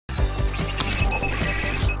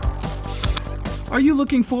Are you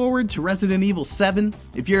looking forward to Resident Evil 7?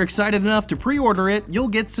 If you're excited enough to pre-order it, you'll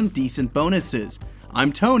get some decent bonuses.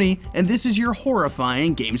 I'm Tony, and this is your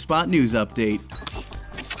horrifying GameSpot news update.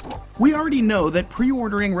 We already know that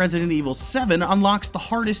pre-ordering Resident Evil 7 unlocks the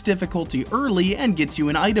hardest difficulty early and gets you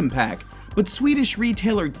an item pack, but Swedish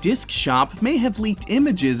retailer Discshop may have leaked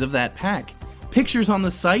images of that pack. Pictures on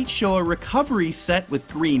the site show a recovery set with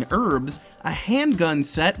green herbs, a handgun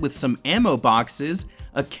set with some ammo boxes,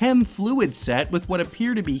 a chem fluid set with what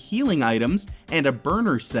appear to be healing items, and a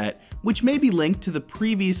burner set, which may be linked to the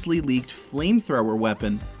previously leaked flamethrower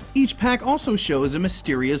weapon. Each pack also shows a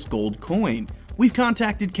mysterious gold coin. We've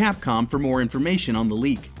contacted Capcom for more information on the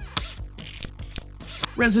leak.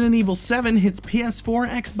 Resident Evil 7 hits PS4,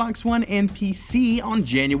 Xbox One, and PC on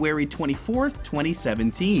January 24th,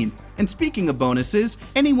 2017. And speaking of bonuses,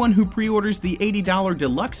 anyone who pre-orders the $80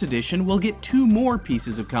 Deluxe Edition will get 2 more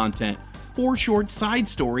pieces of content, 4 short side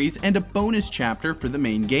stories, and a bonus chapter for the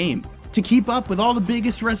main game. To keep up with all the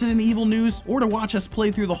biggest Resident Evil news, or to watch us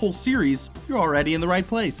play through the whole series, you're already in the right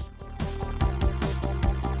place.